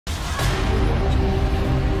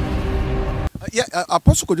Yeah,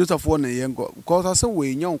 Apostle Kwadwo Sarfo na yengo because I say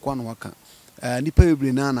we nya nkwa no waka. Nipa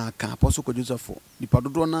bebre na aka Apostle Kwadwo Sarfo. Nipa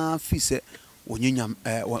dodo na fi se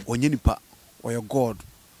onye nipa or your God.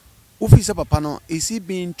 Ufi se papa no is he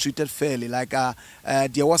being treated fairly like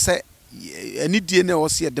there was a any DNA or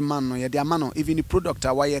see the man no ye the man no even the product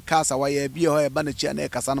why cars why be or ba na chia na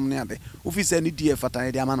kasa no ne ade. Ufi se any DF fatan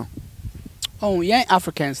the man no. Oh, young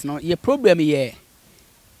Africans no your problem here.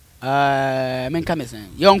 Men kamesen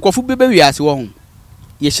ye onkofu bebe wiase wo ho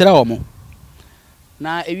ye hyira wo mo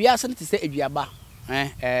na ewiase no te se eduaba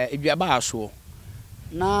eduaba aso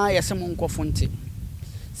na ye se mo nkofo nte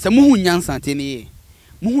se mo hu nyansa te ne ye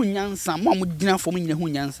mo hu nyansa mo amudina fo mo nyina hu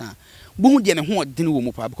nyansa bo hu de ne ho odene wo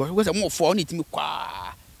mo pa because we se mo fo na timi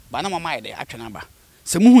kwa ba na mama ye de atwena ba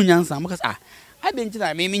se mo hu nyansa mo kasa ade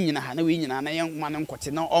ntina me nyina ha na we nyina na ye ma ne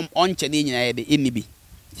nkote na onche ne nyina ye de enibi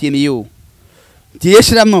tie ne yo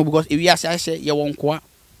Tieshira no because if you say ye wonkoa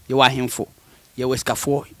ye wa hemfo ye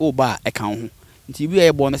weskafo oba e kan ho nti bi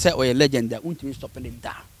ye born say o ye legend that untimi stop them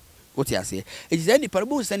da what you say it is any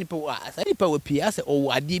parable send people as any power pia say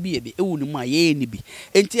o ade bi ye de ewu ni mu a ye ni bi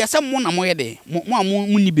enti asem mo na mo ye de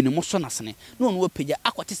mo ni bi no mo so nasene no no pagya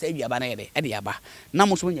akwate say aduaba na ye de e de aba na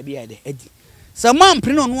mo so nya bi ye de adi so man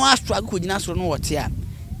pre no no astruggle ko gina so no wote a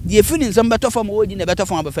de feeling some better from o gina better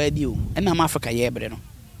from abafa adi o e na ma Africa ye bre no.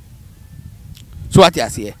 So what you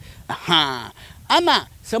say? Aha. Ama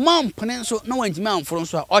se man pene so na wanjima amforo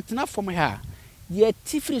so a otena from here. Ye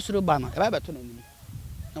tifri so ba no. E ba beto na ni.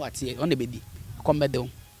 Na what ye on the bedi. Akombe de o.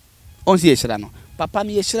 On si ehira no. Papa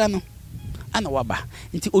mi ehira no. Ana waba.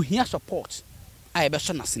 Nti ohia support. A be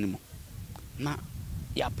so na sene mu. Na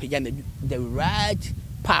ya pagya na the right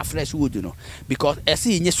path fresh wood no because e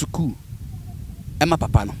se nye school. Ema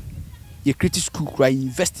papa no. Ye create school cry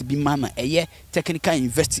invest bi mama eye technical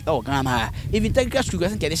invest Ghana even technical school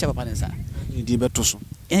gasen kede papa nsa di beto so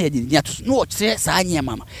di ato so no o kire sa anya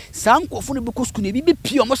mama sankofo no be ko school ne bi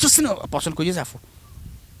pie o mo so se no Apostle Kwadwo Sarfo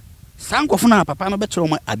sankofo na papa no betro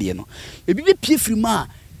mo ade no e bi pie free ma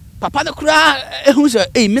papa no kura ehun so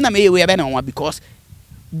me na me ye we be na won because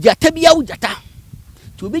jata bi ya jata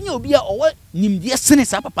to obenya obi a owo nimdie sene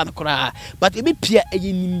sa papa no kura but e be pia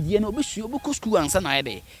eye nimdie no obi su obi ko school ansa na ye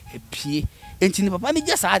de e pie enti ni papa ni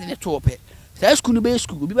je sa ade ne to pe sa school no be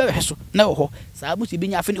school obi be hweso na wo ho sa bu si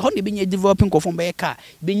benya afeni ho ne benya developing kofo be ka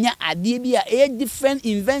benya ade bi a e different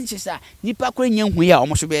inventions a nipa kura nya hu ya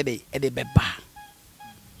omo so be de e de be ba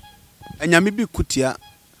anyame bi kutia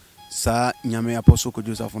sa nyame Apostle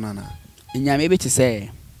Kwadwo Sarfo na nyame bi te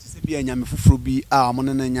se bi anyame fufuro bi a omo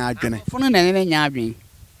ne nya adwene fo no ne nya adwene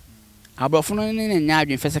abrofo no ne nya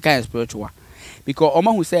adwene physical and spiritual because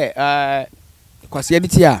omo hu say kwase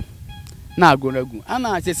editi a na agonagu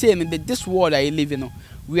ana say in this world I live in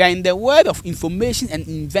we are in the world of information and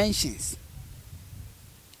inventions.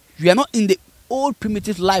 We are not in the old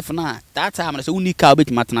primitive life now. That time I say unika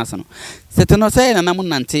obet matana no seteno say na namu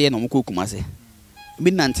nante no mko kumase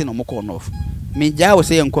bi nante no mko off me ja wo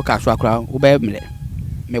say enko kaso akra wo ba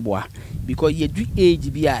meboa because ye do age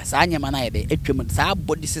bi a sa anyama na ye de atwam sa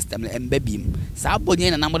body system emba bim sa body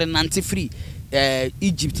na namode nante free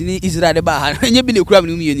Egypt ni Israel ba ha nye bi ne kura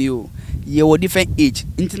me ni o ye wo different age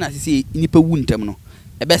internet say nipa wu ntem no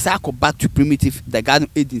e be sa go back to primitive the garden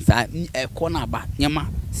age sa e corner ba nyama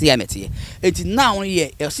say amete enti now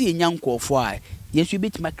ye e say nyankofo a ye should be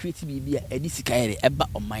to create bi a edi sika ye e ba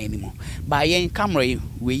oman ni mo ba ye camera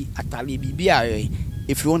we atale bi a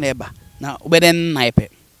if you want eba na obeden na ipe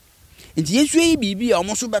nti yesu yi bibi a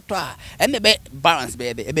omo so beto a ene be balance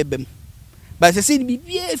be de ebebem but say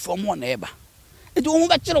bibi e from one eba enti omo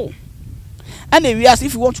be kire and we ask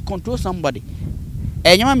if you want to control somebody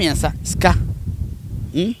enyama miensa ska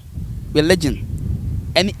religion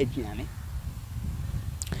any aduane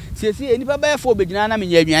see enipa be for begina na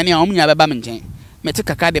menya aduane a omo nya beba me nchen mete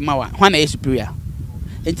kaka de mawa hwana ye superior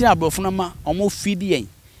enti na brofo no ma omo feed yen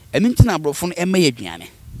eni enti na brofo no ema ye aduane.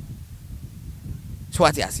 So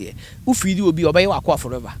what you say? Who feed you will be obey wakwa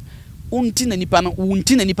forever. Untina nipa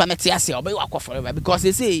na tiase obey wakwa forever because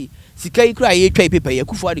they say sika yi kra ye twa paper ye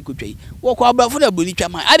Akufo-Addo ko twai. Wo kwa abafo na boli twa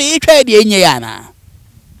man. Ade ye twa de enye ya na.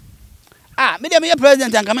 Me dem ye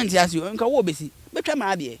president an comment tiase o nka wo besi. Be twa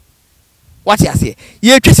man ade. What you say?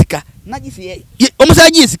 Ye twa sika na gi se omo sa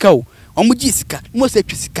gi sika o. Omo gi sika, mo sa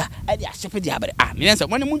twa sika. Ade a shepe di abere. Me nsa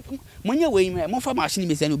mo nya we mo fa machine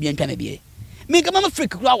me se na obi antwa na de. Me come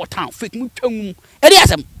fake kura wa town fake mu twam e dey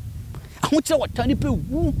asem ahotire wa town ni pe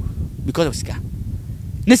wu because of sika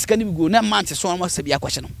ne sika ni go na man so almost se bia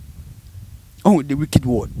kwahye no oh the wicked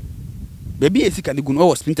word baby e sika ni go no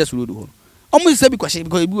was Sprinters road ho almost se bi kwahye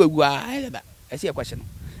because bi wagu a ba e se kwahye no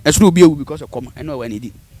e so obi ewu because of come e no wa ni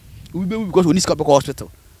di we be because we need sika hospital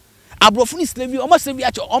abrofo ni slavery almost slavery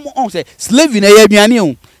acho on say slavery na ya aduane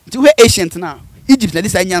o nti we ancient na Egypt na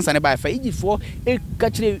this anyansa ne by fa Egypt for e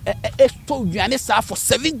kachire e sto aduane sa for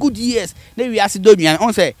 7 good years na wi ase do aduane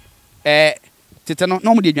on say tete no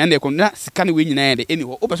mo de aduane ko na sika ne we nyina ya de eni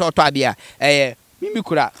ho opeso oto ade a mimi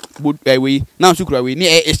kura we na so kura we ni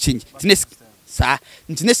exchange tines sa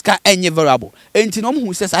ntine ska enye variable enti no mo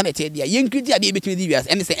hu se sa na te dia yenkriti ade betumi di wiase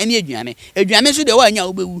ene se ene aduane so de wa anya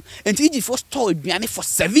obewu enti Egypt for store aduane for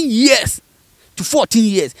 7 years to 14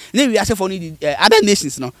 years na wiase for ni other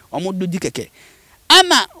nations no omo do di keke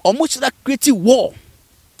ana omo chira create war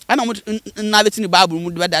ana omo na betini bible mu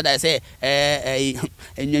do dada say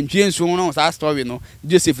enyantua nso no sa story no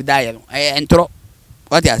Joseph die no entro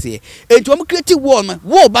what I say enti omo create war no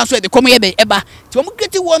war ba so e de come ye be eba ti omo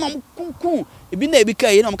create war no kunku ebi na ebi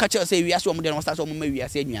kai na omo ka che say wiase omo de no start omo ma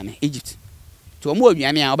wiase aduane Egypt ti omo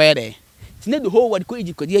aduane a oba de ti na the whole world ko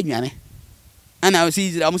Egypt ko di aduane ana o si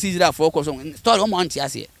Israel for ko so story omo anti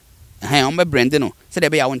ase omo brand no say de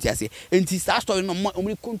be ya wonti ase enti sa story no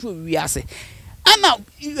omo control wiase ana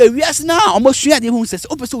wiase na omo sua de hu say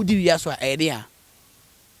o pese o di wiase a e de a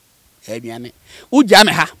aduane o ja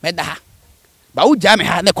me ha me da ha ba wo jame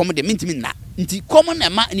ha na komo de mintimi na nti komo na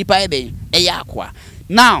ma nipa e den e ya akwa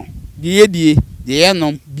now die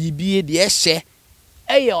no bibie de ehye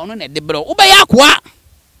eye ono na de bro wo be ya akwa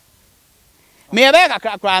me be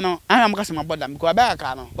kakra no ana mo kase maboda me ko be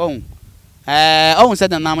kakra no ohun se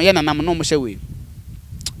na nam ye na nam no mo hye we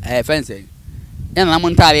fence ye na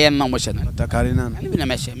nam ntare ye na mo hye na takari na ani bi na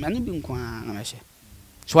me hye me ani bi nko na me hye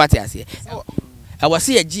swati ase e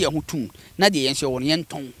wase ye gi ho tum na de ye hye wo ye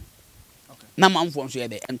nton na manfo nso ye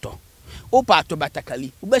de ento opa to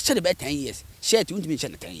batakali wo be hye de be 10 years shirt untimi hye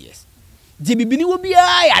na 10 years di bibini wo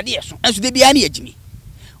bia ya de so enso de bia na yagimi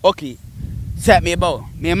okay say me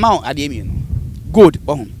ma ade mi no gold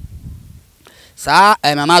ohun sa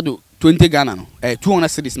nanado 20 Ghana no 200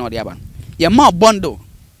 cedis na ode aba ye ma bundle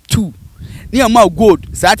 2 ni ma gold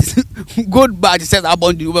sa gold bar says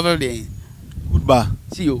abundant over there good bar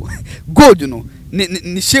see you gold no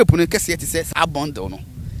ni shape no kese yet says abundant no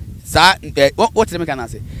sa what the can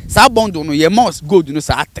say sa bundle no ye mouse gold no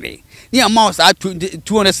sa 3 ni mouse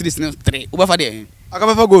 200 cedis no 3 over there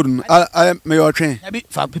akafa gold no me your train abi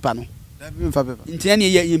fa paper no abi fa paper ntia ni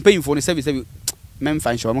ye pay for no service mem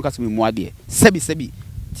fan show mo kaso me mu ade sebi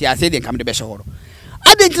ti ase de kam de be horo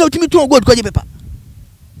ade ntina otimi to gold kwaje paper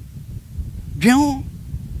dwen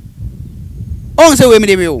on se we me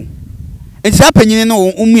de me o enti sa panyini no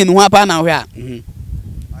umie no apa na hwe a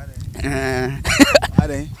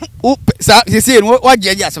ade o sa se no wa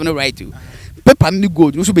jeje asem no right o paper ni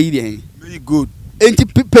gold no so be yi de very good enti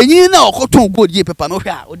panyini na okoton gold je paper no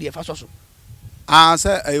hwe a o de fa so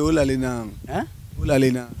say ayolale na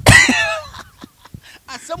olale na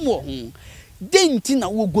asem wo denti na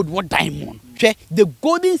wo gold what diamond hwe the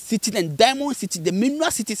golden city and diamond city the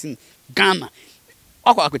mineral cities in Ghana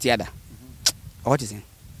akotiada what is it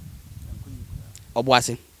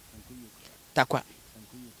obuase takwa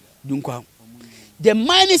dunkwa the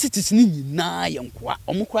mining cities ni nyina yenkwa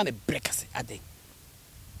omukwa me breakers ade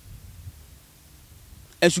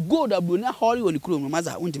esu gold ablona hori woni krom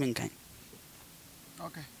maza untimi nkan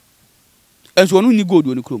okay esu onu ni gold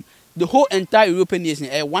woni krom the whole entire European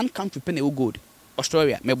nation one country pen e gold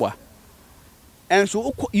Australia meboa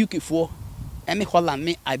enso UK for any Holland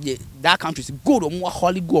me ade that countries gold omo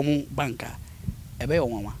holy go omo banka ebe yo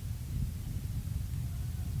nwa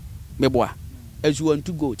meboa esu want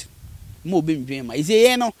to gold mo be ndwen ma ise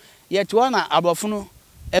ye no ye to na abrofo no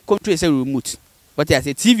e control say remote what I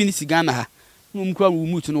say TV ni sigana ha no mkwa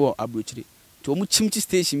remote no wo abrochire to omo chimchi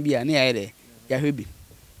station bia na ya de ya hwebi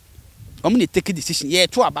omo ne take decision ye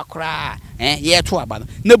to abakra ye to aba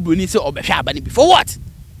na broni say obehwe aba ni before what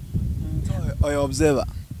or observer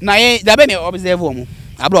na ye da be me observe omo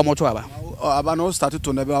abro omo to aba aba no start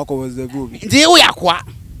to na be akọ observe obi ndi wo yakwa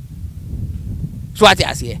so what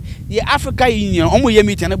I say the Africa Union omo ye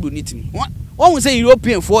meeting na broni tim won say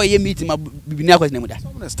European for ye meeting ma bibini akwase na mu da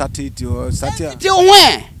some start it or start here ti o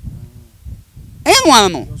hwe enwa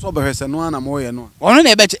no so be hwese no na mo ye no ono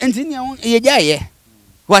na ebe che enti ni ye jaye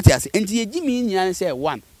what I say enti ye gimi nyina say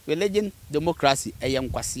one religion democracy eye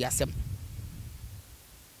nkwase asem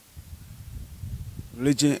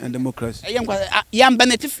religion and democracy eye nkwase yam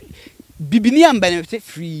benefit bibini am benefit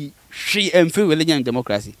free religion and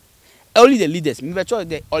democracy only the leaders me be sure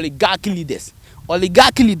the oligarchy leaders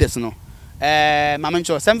no mama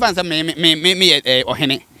ncho sem fan sem me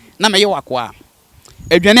ohene na me ye wakoa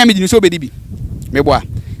aduane am di so obedi bi me boa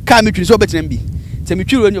ka me twini so obetenam bi se me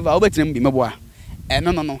twiro nyova obetenam bi me boa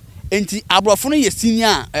no enti abrofo no ye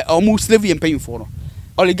senior omu slave empire for no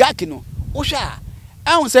oligarchy no wo hwa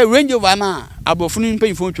I won't say range over na abrofunu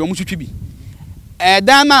pay phone to omusu twi bi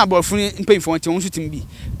dan na abrofunu pay phone to omusu timbi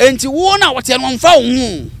enti wo na wote no mfa wo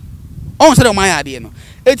hu on say o man ya de no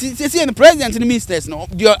enti say the president and ministers no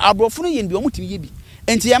the abrofunu ye ndi omutimi ye bi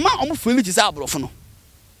enti ya ma omu free ti say abrofunu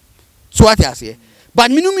so what ya say but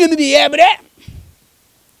minum ye bi ye bre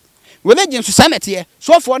religion society here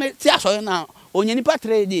so for ne ti aso na onye nipa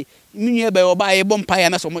trade minye be oba ye bompa ya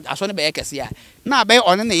na so aso ne be ye kese ya na be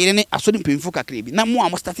one ne yire ne aso ne pemfu kakra bi na mo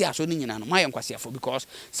am start aso ne nyina no ma ye nkwase afo because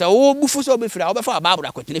so wo bufu so be fira wo be fa bible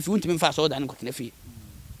akwetene fi untimi fa so da ne kwetene fi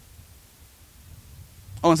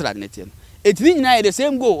on say that net no etini nyina ye the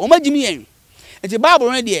same go o magimi yen eti bible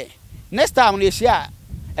no de next time no ye hia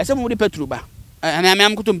ese mo de petru ba na me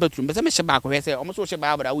am kutum petru be se me hye ba ko he se o mo so hye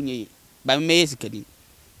bible a wonye ba me ye sikadi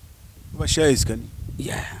ba share iskani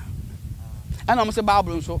yeah. And I'm say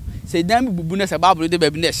Bible so say damn bubu na say Bible de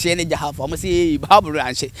baby na share ne jaha for I'm say Bible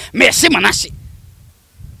an she me se manashi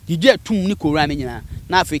you get tum ni Quran nyina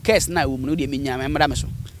na afi case na wo mu no de menya me mra me so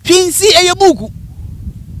twinsi eye buku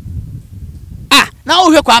ah na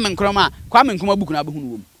wo hwe Kwame Nkrumah buku na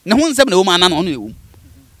behunu wo mu ne ho nsem na wo ma na no no ewo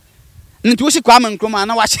nti wo shi Kwame Nkrumah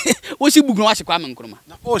na wo shi buku na wo shi Kwame Nkrumah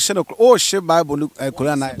na o she Bible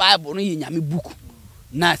Quran na Bible no ye nyame buku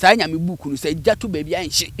na sa nyame buku no say jatu baby an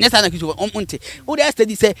hye ne sa na kiso onte wo dey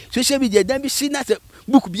study say social media dan bi shi na say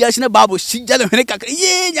buku bia shi na Bible shi jale hene kakra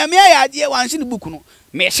ye nyame ya ade wan shi ne buku no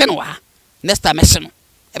me hye no wa next time me hye no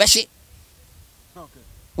e be hye okay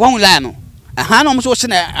won la no aha no mo so hye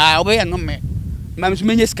na obe ye no me ma so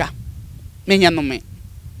menye ska menya no me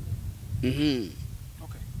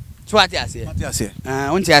okay so ati ase ati ase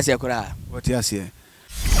onti ase kora ati ase